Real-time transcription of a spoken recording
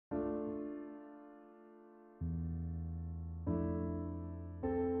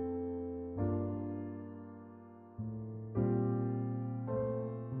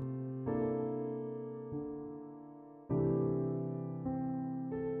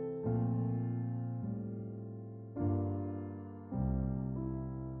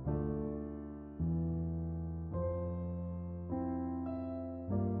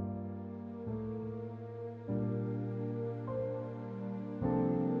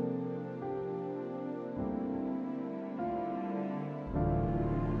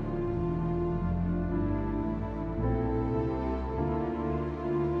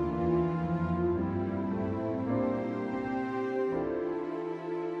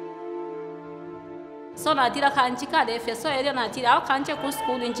so natira kanchi kale fe so ere natira au kanche ku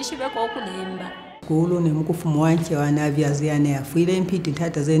school njishibe ko kulemba skulu ne mkufumu wanche wanavyaziane afuile mpiti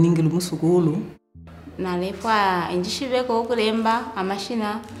tata zeningi lumusukulu nalefwa njishibe ko kulemba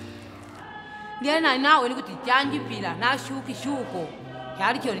amashina ndiana nawe nikuti cyanjipira na shuko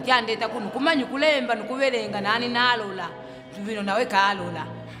yali cyo cyandeta kuno kumanyi kulemba nukuberenga nani nalola tubino nawe kalola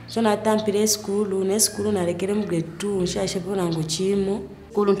so natampire skulu ne skulu nalekere mu grade 2 nshashepo nangu chimo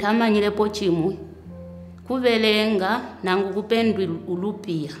kulu ntamanyilepo chimwe kubelenga nangu kupendwa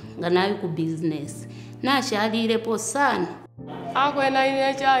ulupia nganayo ku business nashalilepo sana akwena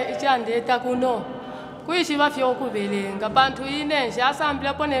ine cyandeta kuno kuishi bafyo kubelenga bantu ine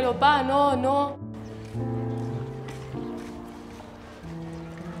nshasambila ponelo pano no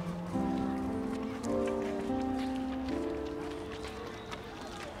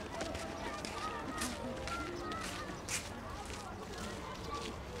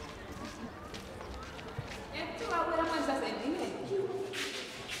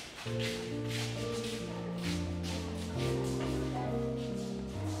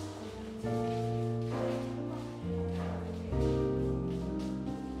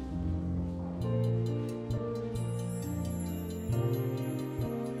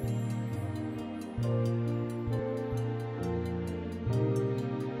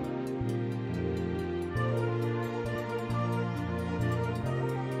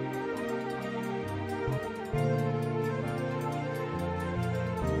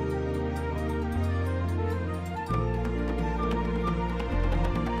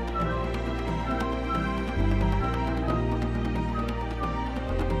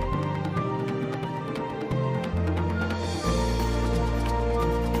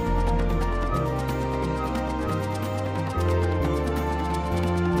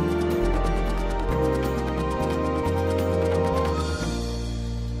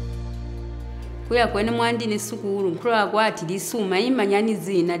kuya kwene mwandi ni sukulu mkroa kwati lisuma imanyani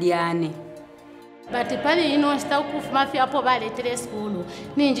zina lyane bati pali ino stakufuma fyapo baletere skulu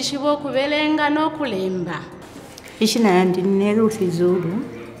ninjishibo kubelenga no kulemba ishina ndineruthi Zulu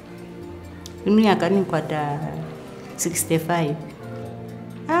imyaka ni kwata 65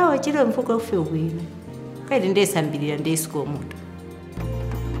 chiro mfuko ufyo bwino kali ndesambirira ndeskomuto